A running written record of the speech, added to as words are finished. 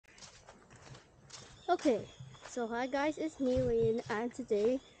Okay, so hi guys, it's Neilin, and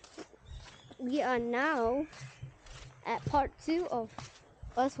today we are now at part 2 of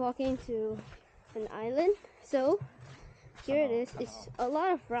us walking to an island. So here it is. It's a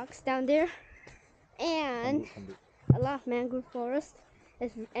lot of rocks down there and a lot of mangrove forest,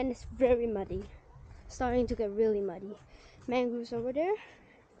 and it's very muddy, starting to get really muddy. Mangroves over there,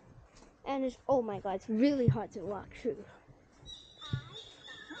 and it's, oh my god, it's really hard to walk through.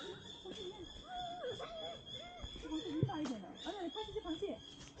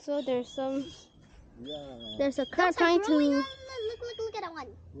 So there's a crab trying to. Look at that one.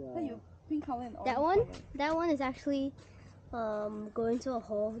 Yeah. That one is actually going to a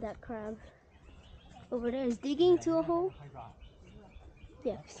hole. That crab over there is digging to a hole.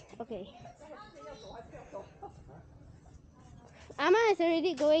 Yes. Okay. Amma is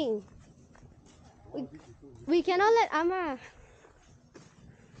already going. We cannot let Amma.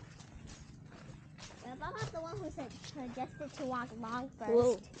 Papa's the one who suggested to walk long first.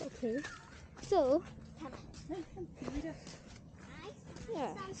 Whoa, okay. So,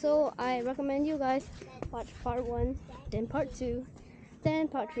 yeah. So I recommend you guys watch part 1, then part 2, then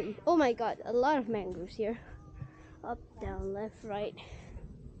part 3. Oh my god, a lot of mangroves here. Up, down, left, right.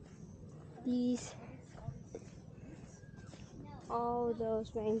 These, all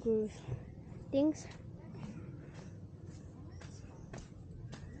those mangrove things.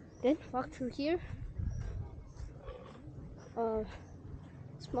 Then walk through here.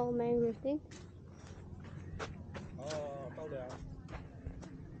 Small mangrove thing.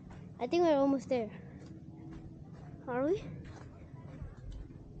 I think we're almost there. Are we?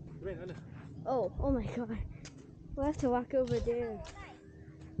 Oh my god. We'll have to walk over there.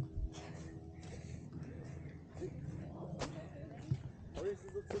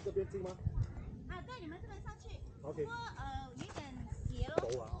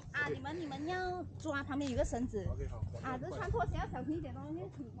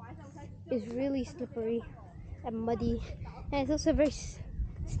 It's really slippery and muddy, and it's also very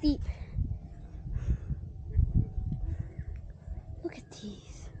steep. Look at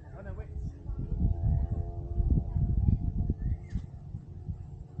these.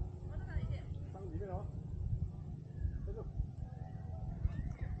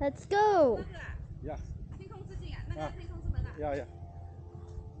 Let's go. Yeah. Yeah.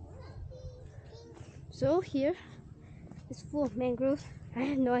 So here is full of mangroves. I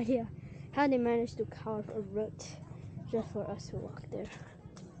have no idea how they managed to carve a road just for us to walk there.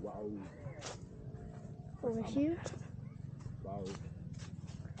 Wow. Over here. Wow.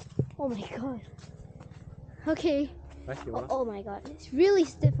 Oh my god. Okay. Oh my god. It's really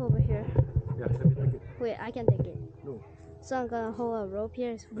stiff over here. Yeah, let me take it. Wait, I can take it. No. So I'm gonna hold a rope here.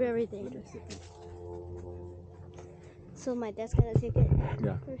 It's very dangerous. So my dad's gonna take it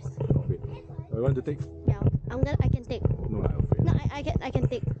first. Wait. I want to take. Yeah, I can take. No, I'm afraid. No, I can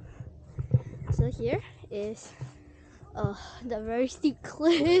take. So here is the very steep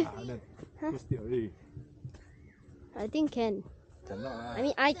cliff. Huh? I think can. I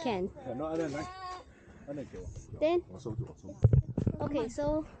mean I can. Then okay,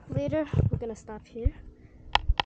 so later we're gonna stop here.